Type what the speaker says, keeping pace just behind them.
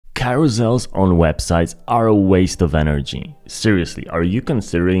Carousels on websites are a waste of energy. Seriously, are you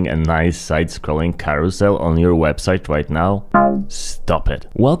considering a nice side-scrolling carousel on your website right now? Stop it.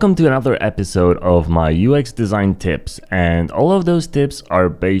 Welcome to another episode of my UX design tips, and all of those tips are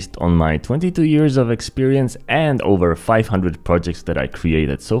based on my 22 years of experience and over 500 projects that I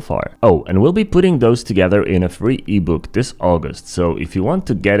created so far. Oh, and we'll be putting those together in a free ebook this August, so if you want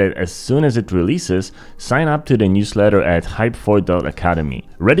to get it as soon as it releases, sign up to the newsletter at hype4.academy.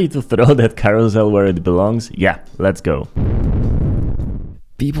 Ready to throw that carousel where it belongs? Yeah, let's go.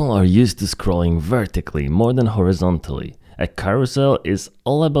 People are used to scrolling vertically more than horizontally. A carousel is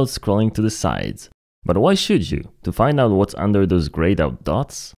all about scrolling to the sides. But why should you? To find out what's under those grayed out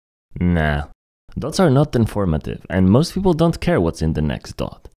dots? Nah. Dots are not informative, and most people don't care what's in the next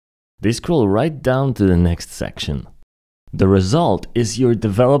dot. They scroll right down to the next section. The result is your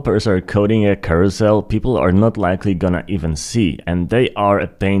developers are coding a carousel people are not likely gonna even see, and they are a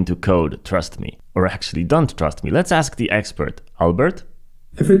pain to code, trust me. Or actually, don't trust me, let's ask the expert. Albert?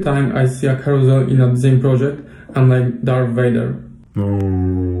 Every time I see a carousel in a design project, I'm like Darth Vader.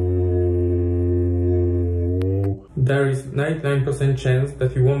 There is 99% chance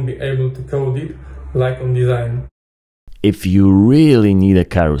that you won't be able to code it like on design. If you really need a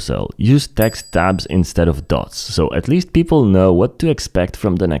carousel, use text tabs instead of dots, so at least people know what to expect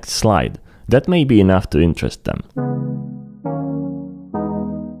from the next slide. That may be enough to interest them.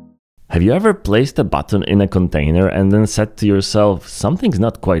 Have you ever placed a button in a container and then said to yourself, something's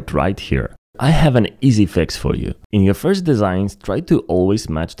not quite right here? I have an easy fix for you. In your first designs, try to always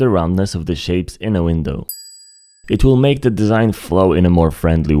match the roundness of the shapes in a window. It will make the design flow in a more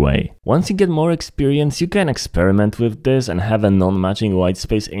friendly way. Once you get more experience, you can experiment with this and have a non-matching white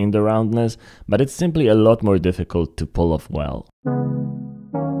space in the roundness, but it's simply a lot more difficult to pull off well.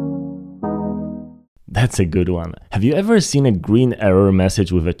 That's a good one. Have you ever seen a green error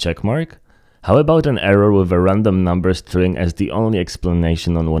message with a check mark? How about an error with a random number string as the only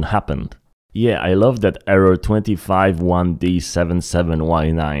explanation on what happened? Yeah, I love that error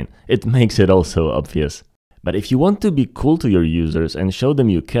 251D77Y9. It makes it all so obvious. But if you want to be cool to your users and show them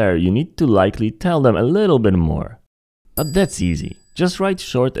you care, you need to likely tell them a little bit more. But that's easy. Just write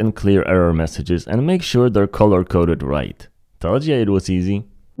short and clear error messages and make sure they're color-coded right. Told you it was easy.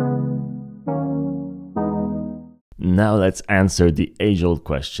 Now let's answer the age-old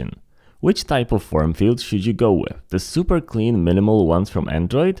question. Which type of form fields should you go with? The super clean minimal ones from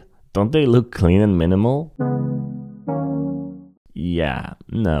Android? Don't they look clean and minimal? Yeah,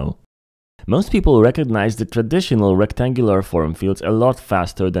 no. Most people recognize the traditional rectangular form fields a lot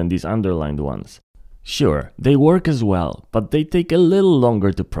faster than these underlined ones. Sure, they work as well, but they take a little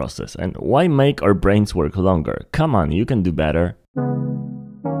longer to process, and why make our brains work longer? Come on, you can do better.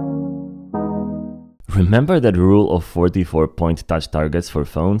 Remember that rule of 44-point touch targets for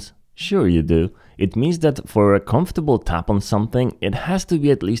phones? Sure you do. It means that for a comfortable tap on something, it has to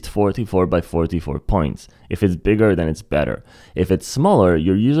be at least 44 by 44 points. If it's bigger, then it's better. If it's smaller,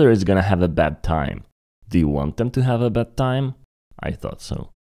 your user is gonna have a bad time. Do you want them to have a bad time? I thought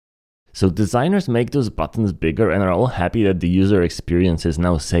so. So designers make those buttons bigger and are all happy that the user experience is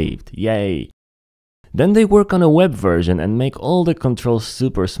now saved. Yay! Then they work on a web version and make all the controls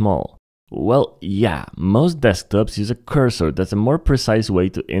super small. Well, yeah, most desktops use a cursor that's a more precise way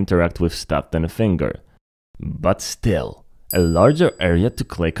to interact with stuff than a finger. But still, a larger area to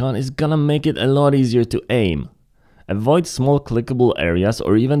click on is gonna make it a lot easier to aim. Avoid small clickable areas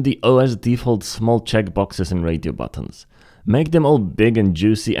or even the OS default small checkboxes and radio buttons. Make them all big and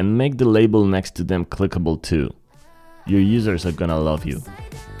juicy and make the label next to them clickable too. Your users are gonna love you.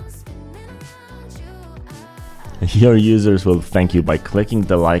 Your users will thank you by clicking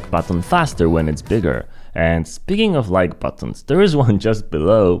the like button faster when it's bigger. And speaking of like buttons, there is one just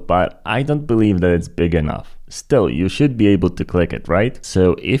below, but I don't believe that it's big enough. Still, you should be able to click it, right?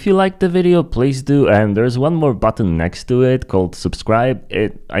 So if you liked the video, please do, and there's one more button next to it called subscribe.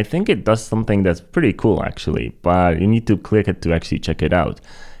 I think it does something that's pretty cool actually, but you need to click it to actually check it out.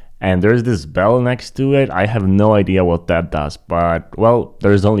 And there's this bell next to it. I have no idea what that does, but well,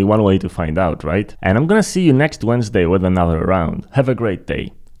 there's only one way to find out, right? And I'm gonna see you next Wednesday with another round. Have a great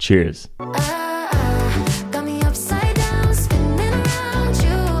day. Cheers.